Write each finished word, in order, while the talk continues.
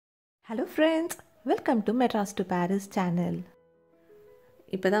Hello friends, welcome to Madras to Paris channel.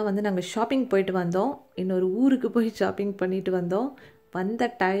 இப்போ தான் வந்து நாங்கள் ஷாப்பிங் போயிட்டு வந்தோம். இன்னொரு ஊருக்கு போய் ஷாப்பிங் பண்ணிட்டு வந்தோம். வந்த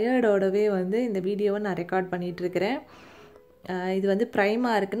டயர்டோடவே வந்து இந்த வீடியோவை நான் ரெக்கார்ட் பண்ணிகிட்ருக்கிறேன். இது வந்து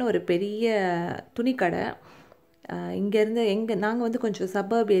ப்ரைமார்க்குன்னு ஒரு பெரிய துணிக்கடை. இங்கேருந்து நாங்கள் வந்து கொஞ்சம்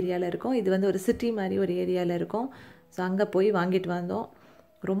சப்பர்ப் ஏரியாவில் இருக்கோம். இது வந்து ஒரு சிட்டி மாதிரி ஒரு ஏரியாவில் இருக்கோம். ஸோ அங்கே போய் வாங்கிட்டு வந்தோம்.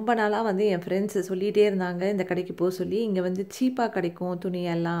 ரொம்ப நாளாக வந்து என் ஃப்ரெண்ட்ஸ் சொல்லிகிட்டே இருந்தாங்க இந்த கடைக்கு போக சொல்லி. இங்கே வந்து சீப்பாக கிடைக்கும்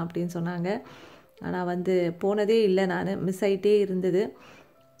துணியெல்லாம் அப்படின்னு சொன்னாங்க. ஆனால் வந்து போனதே இல்லை, நான் மிஸ் ஆகிட்டே இருந்தது.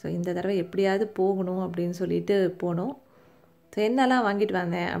 ஸோ இந்த தடவை எப்படியாவது போகணும் அப்படின்னு சொல்லிட்டு போனோம். ஸோ என்னெல்லாம் வாங்கிட்டு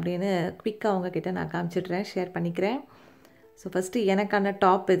வந்தேன் அப்படின்னு குவிக்காக அவங்கக்கிட்ட நான் காமிச்சிட்றேன், ஷேர் பண்ணிக்கிறேன். ஸோ ஃபஸ்ட்டு எனக்கான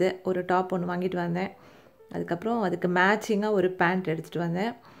டாப் இது, ஒரு டாப் ஒன்று வாங்கிட்டு வந்தேன். அதுக்கப்புறம் அதுக்கு மேட்சிங்காக ஒரு பேண்ட் எடுத்துகிட்டு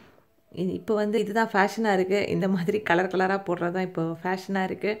வந்தேன். இப்போ வந்து இதுதான் ஃபேஷனாக இருக்குது, இந்த மாதிரி கலர் கலராக போடுறது தான் இப்போ ஃபேஷனாக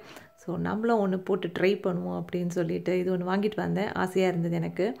இருக்குது. ஸோ நம்மளும் ஒன்று போட்டு ட்ரை பண்ணுவோம் அப்படின்னு சொல்லிட்டு இது ஒன்று வாங்கிட்டு வந்தேன். ஆசையாக இருந்தது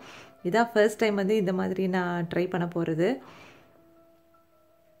எனக்கு. இதான் ஃபர்ஸ்ட் டைம் வந்து இந்த மாதிரி நான் ட்ரை பண்ண போகிறது.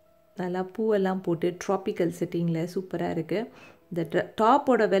 நல்லா பூவெல்லாம் போட்டு ட்ராபிக்கல் செட்டிங்கில் சூப்பராக இருக்குது. இந்த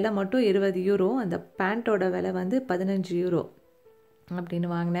டாப்போட விலை மட்டும் 20 யூரோ, அந்த பேண்ட்டோட விலை வந்து 15 யூரோ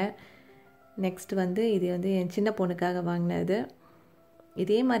அப்படின்னு வாங்கினேன். நெக்ஸ்ட் வந்து இது வந்து என் சின்ன பொண்ணுக்காக வாங்கினது.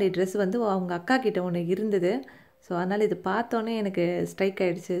 இதே மாதிரி ட்ரெஸ் வந்து அவங்க அக்கா கிட்ட ஒன்று இருந்தது. ஸோ அதனால் இது பார்த்தோன்னே எனக்கு ஸ்ட்ரைக்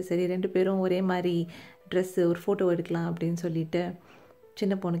ஆகிடுச்சு. சரி, 2 பேரும் ஒரே மாதிரி ட்ரெஸ்ஸு ஒரு ஃபோட்டோ எடுக்கலாம் அப்படின்னு சொல்லிட்டு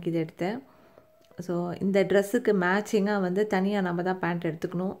சின்ன பொண்ணுக்கு இது எடுத்தேன். ஸோ இந்த ட்ரெஸ்ஸுக்கு மேட்சிங்காக வந்து தனியாக நம்ம தான் பேண்ட்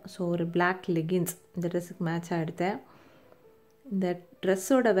எடுத்துக்கணும். ஸோ ஒரு பிளாக் லெகின்ஸ் இந்த ட்ரெஸ்ஸுக்கு மேட்சாக எடுத்தேன். இந்த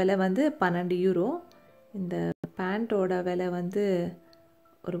ட்ரெஸ்ஸோட விலை வந்து 12 யூரோ. இந்த பேண்ட்டோட விலை வந்து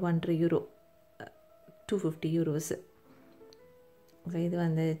ஒரு 1.5 யூரோ, 250 யூரோஸு. ஸோ இது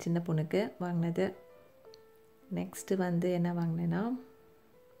வந்து சின்ன பொண்ணுக்கு வாங்கினது. நெக்ஸ்ட்டு வந்து என்ன வாங்கினேன்னா,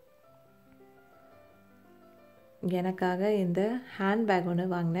 எனக்காக இந்த ஹேண்ட்பேக் ஒன்று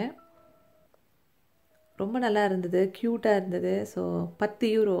வாங்கினேன். ரொம்ப நல்லா இருந்தது, க்யூட்டாக இருந்தது. ஸோ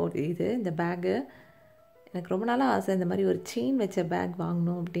 10 யூரோ இது இந்த பேக்கு. எனக்கு ரொம்ப நாளாக ஆசை இந்த மாதிரி ஒரு செயின் வச்ச பேக்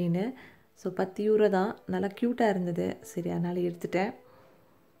வாங்கணும் அப்படின்னு. ஸோ 10 யூரோ தான், நல்லா க்யூட்டாக இருந்தது. சரி, அதனால் எடுத்துட்டேன்.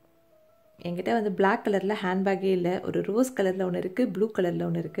 என்கிட்ட வந்து பிளாக் கலரில் ஹேண்ட்பேக்கே இல்லை. ஒரு ரோஸ் கலரில் ஒன்று இருக்குது, ப்ளூ கலரில்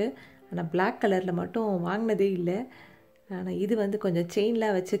ஒன்று இருக்குது. ஆனால் பிளாக் கலரில் மட்டும் வாங்கினதே இல்லை. ஆனால் இது வந்து கொஞ்சம்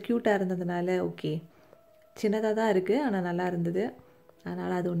செயின்லாம் வச்சு க்யூட்டாக இருந்ததுனால ஓகே, சின்னதாக தான் இருக்குது ஆனால் நல்லா இருந்தது,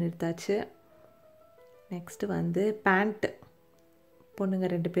 அதனால் அது ஒன்று எடுத்தாச்சு. நெக்ஸ்ட்டு வந்து பேண்ட்டு,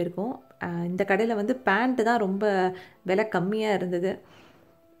 பொண்ணுங்க 2 பேருக்கும். இந்த கடையில் வந்து பேண்ட்டு தான் ரொம்ப விலை கம்மியாக இருந்தது.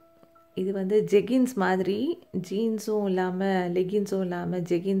 இது வந்து ஜெகின்ஸ் மாதிரி, ஜீன்ஸும் இல்லாமல் லெகின்ஸும் இல்லாமல்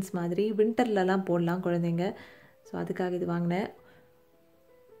ஜெகின்ஸ் மாதிரி வின்டர்லலாம் போடலாம் குழந்தைங்க. ஸோ அதுக்காக இது வாங்கினேன்.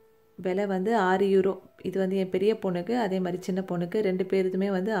 விலை வந்து 6 யூரோ. இது வந்து என் பெரிய பொண்ணுக்கு, அதே மாதிரி சின்ன பொண்ணுக்கு 2 பேருதுமே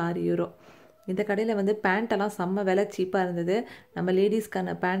வந்து 6 யூரோ. இந்த கடையில் வந்து பேண்ட்டெல்லாம் செம்ம விலை சீப்பாக இருந்தது. நம்ம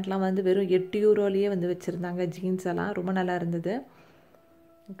லேடிஸ்க்கான பேண்ட்லாம் வந்து வெறும் 8 யூரோலேயே வந்து வச்சுருந்தாங்க. ஜீன்ஸ் எல்லாம் ரொம்ப நல்லா இருந்தது.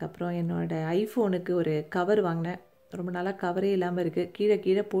 அதுக்கப்புறம் என்னோடய ஐஃபோனுக்கு ஒரு கவர் வாங்கினேன். ரொம்ப நாளாக கவரே இல்லாமல் இருக்குது, கீழே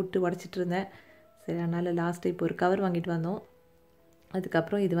கீழே போட்டு உடச்சிட்டு இருந்தேன். சரி, அதனால் லாஸ்ட்டு இப்போ ஒரு கவர் வாங்கிட்டு வந்தோம்.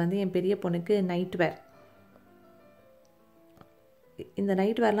 அதுக்கப்புறம் இது வந்து என் பெரிய பொண்ணுக்கு நைட் வேர். இந்த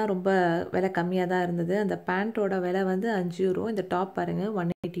நைட் வேர்லாம் ரொம்ப விலை கம்மியாக தான் இருந்தது. அந்த பேண்ட்டோட விலை வந்து 5 யூரோ. இந்த டாப் பாருங்கள்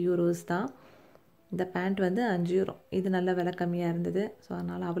 180 யூரோஸ் தான். இந்த பேண்ட் வந்து 5 யூரோ. இது நல்ல விலை கம்மியாக இருந்தது. ஸோ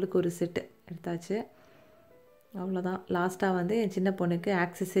அதனால் அவளுக்கு ஒரு செட்டு எடுத்தாச்சு. அவ்வளோதான். லாஸ்ட்டாக வந்து என் சின்ன பொண்ணுக்கு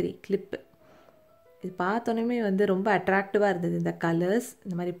ஆக்சசரி கிளிப்பு. இது பார்த்தோன்னே வந்து ரொம்ப அட்ராக்டிவாக இருந்தது. இந்த கலர்ஸ்,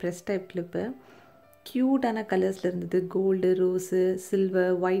 இந்த மாதிரி ப்ரெஸ் டைப் கிளிப்பு க்யூட்டான கலர்ஸில் இருந்தது. Gold, rose,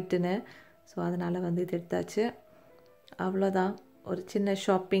 silver, ஒயிட்டுன்னு. ஸோ அதனால் வந்து இது எடுத்தாச்சு. அவ்வளோதான், ஒரு சின்ன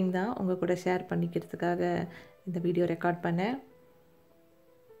ஷாப்பிங் தான் உங்கள் கூட ஷேர் பண்ணிக்கிறதுக்காக இந்த வீடியோ ரெக்கார்ட் பண்ணேன்.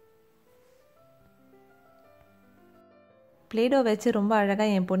 ப்ளேடோ வச்சு ரொம்ப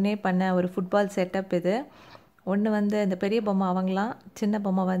அழகாக என் பொண்ணே பண்ண ஒரு ஃபுட்பால் செட்டப் இது. ஒன்று வந்து இந்த பெரிய பொம்மை அவங்களாம், சின்ன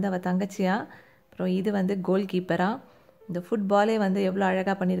பொம்மை வந்து அவள் தங்கச்சியா, அப்புறம் இது வந்து கோல் கீப்பராக. இந்த ஃபுட்பாலே வந்து எவ்வளோ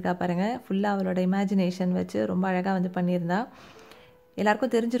அழகாக பண்ணியிருக்கா பாருங்கள். ஃபுல்லாக அவளோட இமேஜினேஷன் வச்சு ரொம்ப அழகாக வந்து பண்ணியிருந்தா.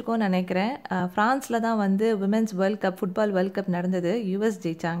 எல்லாருக்கும் தெரிஞ்சிருக்கும்னு நினைக்கிறேன், ஃப்ரான்ஸில் தான் வந்து women's world cup, football world cup நடந்தது. யூஎஸ்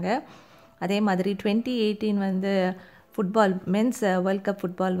ஜெயித்தாங்க. அதே மாதிரி 2018 வந்து football men's world cup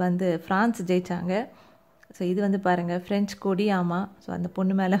football வந்து ஃப்ரான்ஸ் ஜெயித்தாங்க. ஸோ இது வந்து பாருங்கள் ஃப்ரெஞ்ச் கொடி. ஆமாம், ஸோ அந்த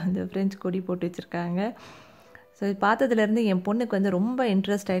பொண்ணு மேலே வந்து ஃப்ரெஞ்ச் கொடி போட்டு வச்சுருக்காங்க. ஸோ இது பார்த்ததுலேருந்து என் பொண்ணுக்கு வந்து ரொம்ப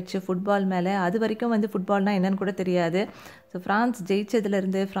இன்ட்ரெஸ்ட் ஆகிடுச்சு ஃபுட்பால் மேலே. அது வரைக்கும் வந்து ஃபுட்பால்னால் என்னென்னு கூட தெரியாது. ஸோ ஃப்ரான்ஸ்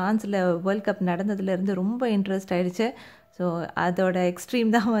ஜெயிச்சதுலேருந்து, ஃப்ரான்ஸில் வேர்ல்ட் கப் நடந்ததுலேருந்து ரொம்ப இன்ட்ரெஸ்ட் ஆகிடுச்சு. ஸோ அதோட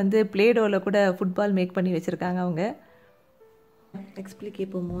எக்ஸ்ட்ரீம் தான் வந்து ப்ளேடோவில் கூட ஃபுட்பால் மேக் பண்ணி வச்சுருக்காங்க அவங்க. எக்ஸ்பிளிக்கே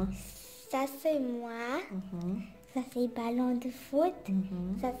போமா. Ça c'est moi. Ça c'est ballon de foot.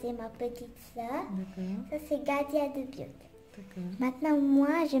 Ça c'est ma petite sœur. Ça c'est gardien de but. D'accord. Maintenant,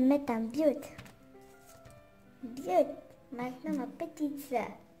 moi, je vais mettre un biote. Biote. Maintenant, ma petite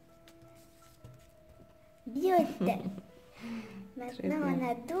sœur. Biote. Maintenant, on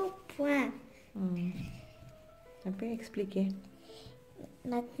a 2 points. Un peu expliquer.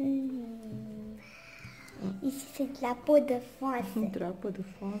 Maintenant, ici, c'est de la peau de France. Drapeau de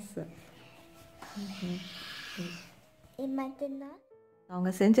France. Et maintenant, அவங்க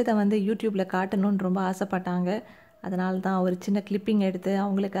செஞ்சதை வந்து யூடியூப்பில் காட்டணும்னு ரொம்ப ஆசைப்பட்டாங்க. அதனால தான் ஒரு சின்ன கிளிப்பிங் எடுத்து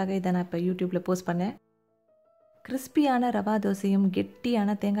அவங்களுக்காக இதை நான் இப்போ யூடியூப்பில் போஸ்ட் பண்ணேன். கிறிஸ்பியான ரவா தோசையும்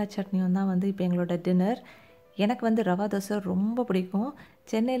கெட்டியான தேங்காய் சட்னியும் தான் வந்து இப்போ எங்களோட டின்னர். எனக்கு வந்து ரவா தோசை ரொம்ப பிடிக்கும்.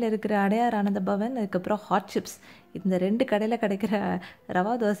 சென்னையில் இருக்கிற அடையார் ஆனந்த பவன், அதுக்கப்புறம் ஹாட் சிப்ஸ், இந்த 2 கடையில் கிடைக்கிற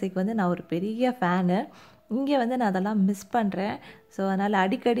ரவா தோசைக்கு வந்து நான் ஒரு பெரிய ஃபேனு. இங்கே வந்து நான் அதெல்லாம் மிஸ் பண்ணுறேன். ஸோ அதனால்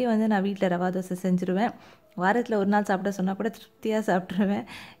அடிக்கடி வந்து நான் வீட்டில் ரவா தோசை செஞ்சுருவேன். வாரத்தில் ஒரு நாள் சாப்பிட சொன்னால் கூட திருப்தியாக சாப்பிட்ருவேன்.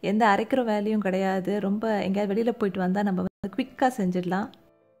 எந்த அரைக்கிற வேலையும் கிடையாது. ரொம்ப எங்கேயாவது வெளியில் போயிட்டு வந்தால் நம்ம வந்து குவிக்காக செஞ்சிடலாம்.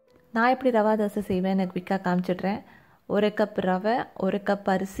 நான் எப்படி ரவா தோசை செய்வேன்னு குவிக்காக காமிச்சிட்றேன். 1 கப் ரவை, 1 கப்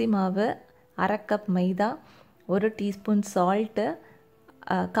அரிசி மாவு, 1/2 கப் மைதா, 1 டீஸ்பூன் சால்ட்டு,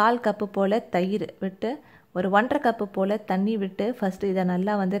 1/4 கப்பு போல் தயிர் விட்டு, ஒரு 1.5 கப்பு போல் தண்ணி விட்டு ஃபஸ்ட்டு இதை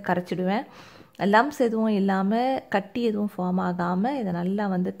நல்லா வந்து கரைச்சிடுவேன். லம்ப்ஸ் எதுவும் இல்லாமல், கட்டி எதுவும் ஃபார்ம் ஆகாமல் இதை நல்லா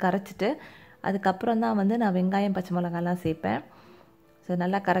வந்து கரைச்சிட்டு அதுக்கப்புறம் தான் வந்து நான் வெங்காயம் பச்சை மிளகாலாம் சேர்ப்பேன். ஸோ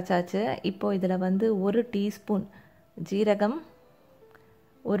நல்லா கரைச்சாச்சு. இப்போது இதில் வந்து 1 டீஸ்பூன் ஜீரகம்,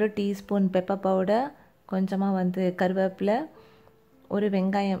 1 டீஸ்பூன் பெப்பர் பவுடர், கொஞ்சமாக வந்து கருவேப்பிலை, 1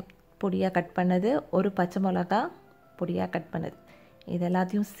 வெங்காயம் பொடியாக கட் பண்ணது, 1 பச்சை மிளகா பொடியாக கட் பண்ணது, இது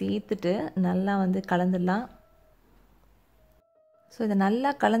எல்லாத்தையும் சேர்த்துட்டு நல்லா வந்து கலந்துடலாம். ஸோ இதை நல்லா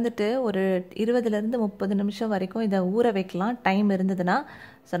கலந்துட்டு ஒரு 20லேருந்து 30 நிமிஷம் வரைக்கும் இதை ஊற வைக்கலாம், டைம் இருந்ததுன்னா.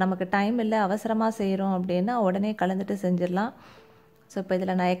 ஸோ நமக்கு டைம் இல்லை, அவசரமாக செய்கிறோம் அப்படின்னா உடனே கலந்துட்டு செஞ்சிடலாம். ஸோ இப்போ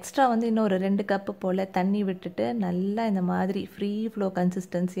இதில் நான் எக்ஸ்ட்ரா வந்து இன்னும் ஒரு 2 கப்பு போல் தண்ணி விட்டுட்டு நல்லா இந்த மாதிரி ஃப்ரீ ஃப்ளோ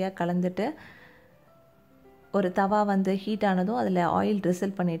கன்சிஸ்டன்சியாக கலந்துட்டு, ஒரு தவா வந்து ஹீட் ஆனதும் அதில் ஆயில்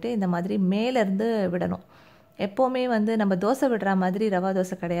ட்ரிசில் பண்ணிவிட்டு இந்த மாதிரி மேலேருந்து விடணும். எப்போவுமே வந்து நம்ம தோசை விடுற மாதிரி ரவா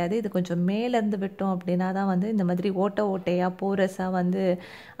தோசை கிடையாது. இது கொஞ்சம் மேலேருந்து விட்டோம் அப்படின்னா தான் வந்து இந்த மாதிரி ஓட்டையாக போரஸாக வந்து,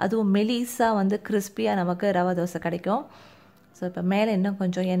 அதுவும் மெலிஸாக வந்து கிறிஸ்பியாக நமக்கு ரவா தோசை கிடைக்கும். ஸோ இப்போ மேலே இன்னும்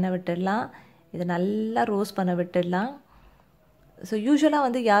கொஞ்சம் எண்ணெய் விட்டுடலாம். இதை நல்லா ரோஸ்ட் பண்ண விட்டுடலாம். ஸோ யூஸ்வலாக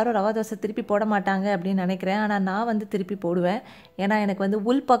வந்து யாரும் ரவா தோசை திருப்பி போட மாட்டாங்க அப்படின்னு நினைக்கிறேன். ஆனால் நான் வந்து திருப்பி போடுவேன். ஏன்னா எனக்கு வந்து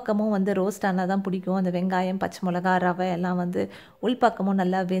உள்பக்கமும் வந்து ரோஸ்ட் ஆனால் தான் பிடிக்கும். அந்த வெங்காயம், பச்சை மிளகா, ரவை எல்லாம் வந்து உள்பக்கமும்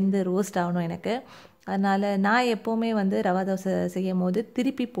நல்லா வெந்து ரோஸ்ட் ஆகணும் எனக்கு. அதனால் நான் எப்போவுமே வந்து ரவா தோசை செய்யும் போது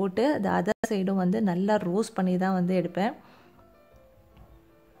திருப்பி போட்டு அது அதர் சைடும் வந்து நல்லா ரோஸ்ட் பண்ணி தான் வந்து எடுப்பேன்.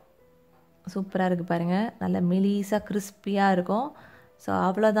 சூப்பராக இருக்குது பாருங்கள், நல்ல மெலிசாக கிறிஸ்பியாக இருக்கும். ஸோ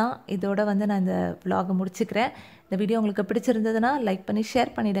அவ்வளோதான், இதோட வந்து நான் இந்த vlog முடிச்சுக்கிறேன். இந்த வீடியோ உங்களுக்கு பிடிச்சிருந்ததுன்னா லைக் பண்ணி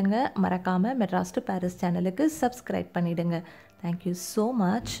ஷேர் பண்ணிவிடுங்க. மறக்காமல் மெட்ராஸ் டு பாரிஸ் சேனலுக்கு சப்ஸ்கிரைப் பண்ணிவிடுங்க. தேங்க்யூ ஸோ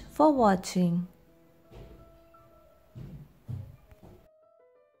மச் ஃபார் வாட்சிங்.